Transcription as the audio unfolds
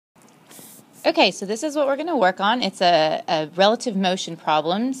Okay, so this is what we're going to work on. It's a relative motion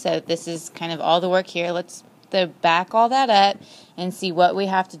problem, so this is kind of all the work here. Let's back all that up and see what we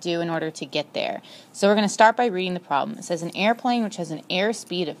have to do in order to get there. So we're going to start by reading the problem. It says an airplane which has an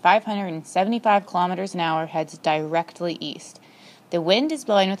airspeed of 575 kilometers an hour heads directly east. The wind is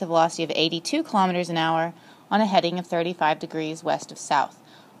blowing with a velocity of 82 kilometers an hour on a heading of 35 degrees west of south.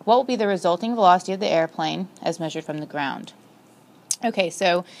 What will be the resulting velocity of the airplane as measured from the ground? Okay,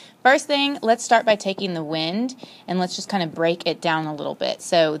 so first thing, let's start by taking the wind, and let's just kind of break it down a little bit.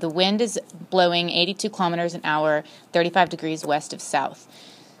 So the wind is blowing 82 kilometers an hour, 35 degrees west of south.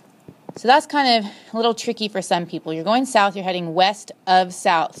 So that's kind of a little tricky for some people. You're going south, you're heading west of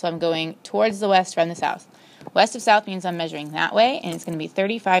south. So I'm going towards the west from the south. West of south means I'm measuring that way, and it's going to be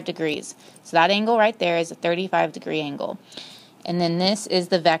 35 degrees. So that angle right there is a 35-degree angle. And then this is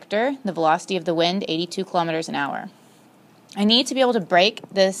the vector, the velocity of the wind, 82 kilometers an hour. I need to be able to break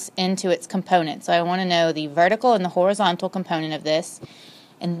this into its components. So I want to know the vertical and the horizontal component of this,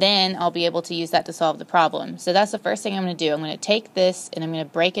 and then I'll be able to use that to solve the problem. So that's the first thing I'm going to do. I'm going to take this and I'm going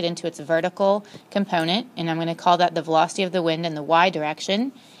to break it into its vertical component, and I'm going to call that the velocity of the wind in the y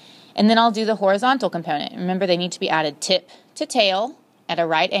direction. And then I'll do the horizontal component. Remember, they need to be added tip to tail at a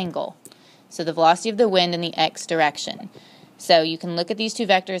right angle. So the velocity of the wind in the x direction. So you can look at these two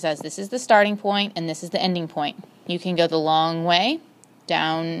vectors as this is the starting point and this is the ending point. You can go the long way,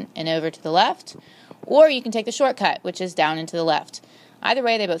 down and over to the left, or you can take the shortcut, which is down and to the left. Either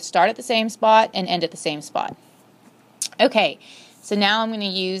way, they both start at the same spot and end at the same spot. Okay, so now I'm going to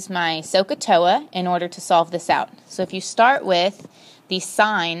use my SOHCAHTOA in order to solve this out. So if you start with the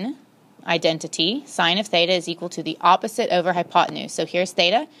sine identity, sine of theta is equal to the opposite over hypotenuse. So here's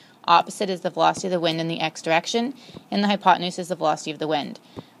theta. Opposite is the velocity of the wind in the x direction, and the hypotenuse is the velocity of the wind.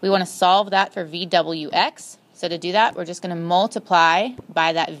 We want to solve that for VWX. So to do that, we're just going to multiply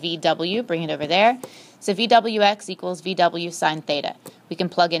by that VW, bring it over there. So VWX equals VW sine theta. We can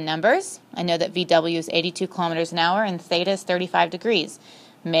plug in numbers. I know that VW is 82 kilometers an hour and theta is 35 degrees.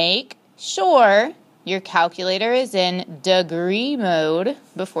 Make sure your calculator is in degree mode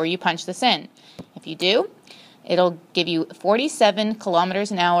before you punch this in. If you do, it'll give you 47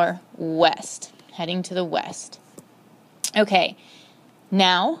 kilometers an hour west, heading to the west. Okay,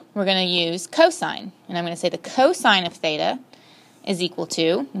 now we're going to use cosine, and I'm going to say the cosine of theta is equal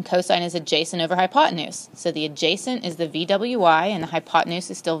to, and cosine is adjacent over hypotenuse. So the adjacent is the VWY, and the hypotenuse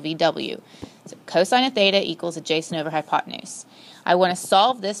is still VW. So cosine of theta equals adjacent over hypotenuse. I want to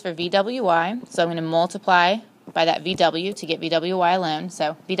solve this for VWY, so I'm going to multiply by that VW to get VWY alone.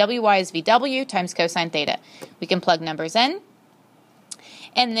 So VWY is VW times cosine theta. We can plug numbers in.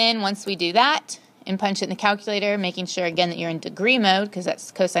 And then once we do that and punch it in the calculator, making sure again that you're in degree mode because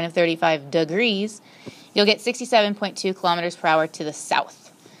that's cosine of 35 degrees, you'll get 67.2 kilometers per hour to the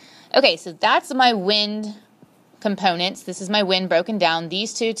south. Okay, so that's my wind components. This is my wind broken down.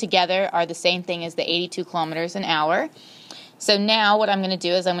 These two together are the same thing as the 82 kilometers an hour. So now what I'm going to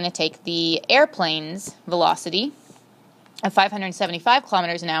do is I'm going to take the airplane's velocity of 575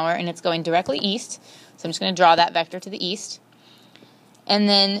 kilometers an hour, and it's going directly east. So I'm just going to draw that vector to the east. And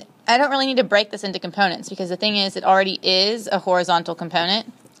then I don't really need to break this into components because the thing is it already is a horizontal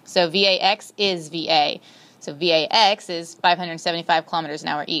component. So VAX is VA. So VAX is 575 kilometers an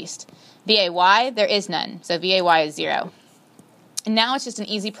hour east. VAY, there is none. So VAY is 0. And now it's just an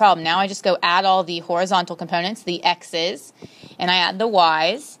easy problem. Now I just go add all the horizontal components, the x's, and I add the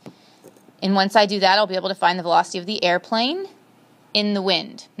y's. And once I do that, I'll be able to find the velocity of the airplane in the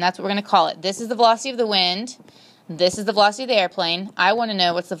wind. And that's what we're going to call it. This is the velocity of the wind. This is the velocity of the airplane. I want to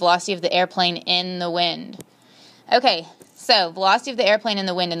know what's the velocity of the airplane in the wind. Okay, so velocity of the airplane in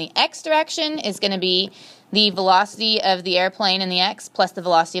the wind in the x direction is going to be the velocity of the airplane in the x plus the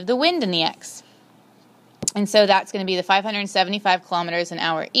velocity of the wind in the x. And so that's going to be the 575 kilometers an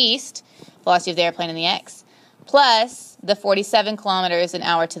hour east, velocity of the airplane in the x, plus the 47 kilometers an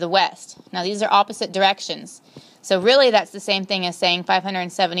hour to the west. Now these are opposite directions. So really that's the same thing as saying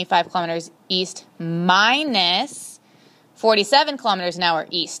 575 kilometers east minus 47 kilometers an hour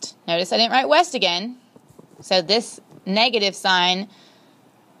east. Notice I didn't write west again. So this negative sign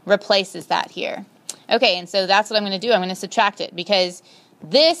replaces that here. Okay, and so that's what I'm going to do. I'm going to subtract it because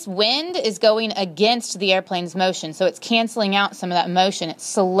this wind is going against the airplane's motion, so it's canceling out some of that motion. It's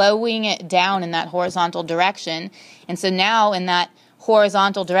slowing it down in that horizontal direction, and so now in that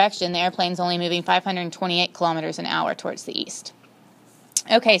horizontal direction, the airplane's only moving 528 kilometers an hour towards the east.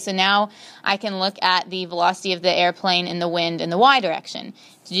 Okay, so now I can look at the velocity of the airplane in the wind in the y direction.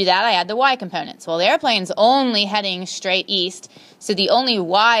 To do that, I add the y components. Well, the airplane's only heading straight east, so the only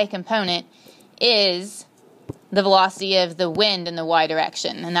y component is the velocity of the wind in the y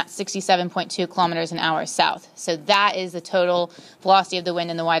direction, and that's 67.2 kilometers an hour south. So that is the total velocity of the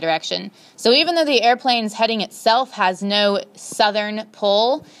wind in the y direction. So even though the airplane's heading itself has no southern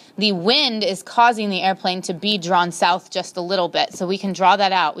pull, the wind is causing the airplane to be drawn south just a little bit. So we can draw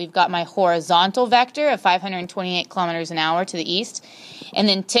that out. We've got my horizontal vector of 528 kilometers an hour to the east, and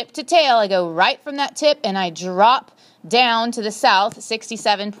then tip to tail, I go right from that tip and I drop down to the south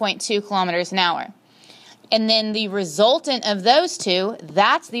 67.2 kilometers an hour. And then the resultant of those two,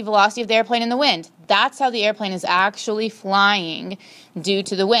 that's the velocity of the airplane in the wind. That's how the airplane is actually flying due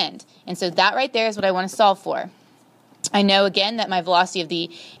to the wind. And so that right there is what I want to solve for. I know, again, that my velocity of the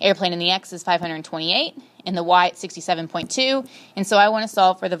airplane in the x is 528, and the y at 67.2, and so I want to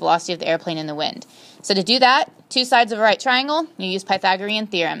solve for the velocity of the airplane in the wind. So to do that, two sides of a right triangle, you use Pythagorean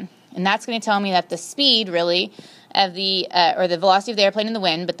theorem. And that's going to tell me that the speed, really, of the, or the velocity of the airplane in the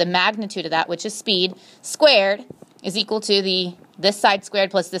wind, but the magnitude of that, which is speed, squared, is equal to this side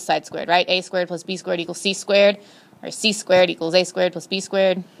squared plus this side squared, right? A squared plus B squared equals C squared, or C squared equals A squared plus B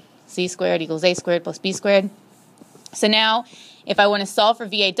squared, C squared equals A squared plus B squared. So now, if I want to solve for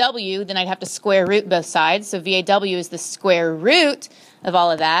VAW, then I'd have to square root both sides. So VAW is the square root of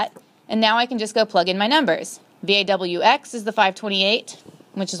all of that. And now I can just go plug in my numbers. VAWX is the 528,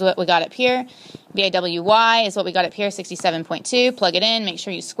 which is what we got up here. VAWY is what we got up here, 67.2. Plug it in, make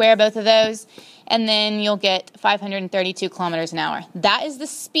sure you square both of those, and then you'll get 532 kilometers an hour. That is the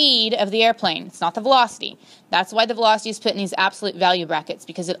speed of the airplane. It's not the velocity. That's why the velocity is put in these absolute value brackets,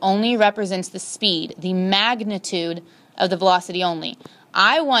 because it only represents the speed, the magnitude of the velocity only.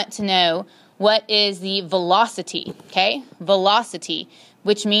 I want to know what is the velocity, okay? Velocity,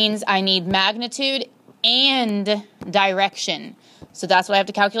 which means I need magnitude and direction. So that's what I have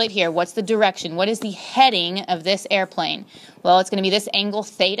to calculate here. What's the direction? What is the heading of this airplane? Well, it's going to be this angle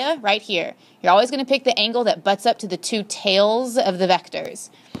theta right here. You're always going to pick the angle that butts up to the two tails of the vectors.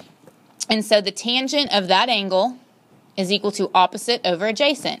 And so the tangent of that angle is equal to opposite over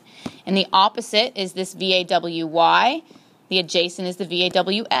adjacent. And the opposite is this VAWY. The adjacent is the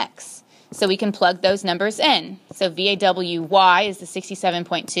VAWX. So we can plug those numbers in. So VAWY is the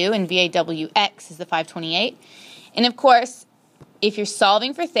 67.2 and VAWX is the 528. And of course, if you're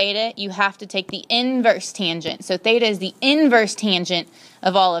solving for theta, you have to take the inverse tangent. So theta is the inverse tangent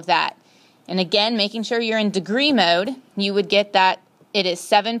of all of that. And again, making sure you're in degree mode, you would get that it is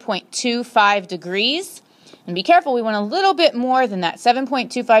 7.25 degrees. And be careful, we want a little bit more than that.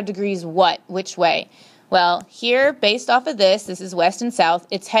 7.25 degrees what? Which way? Well, here, based off of this is west and south,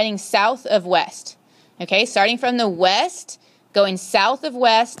 it's heading south of west. Okay, starting from the west, going south of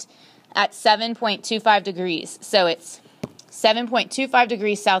west at 7.25 degrees. So it's 7.25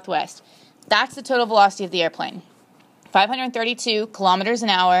 degrees southwest. That's the total velocity of the airplane. 532 kilometers an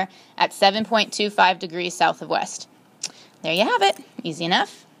hour at 7.25 degrees south of west. There you have it. Easy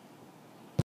enough.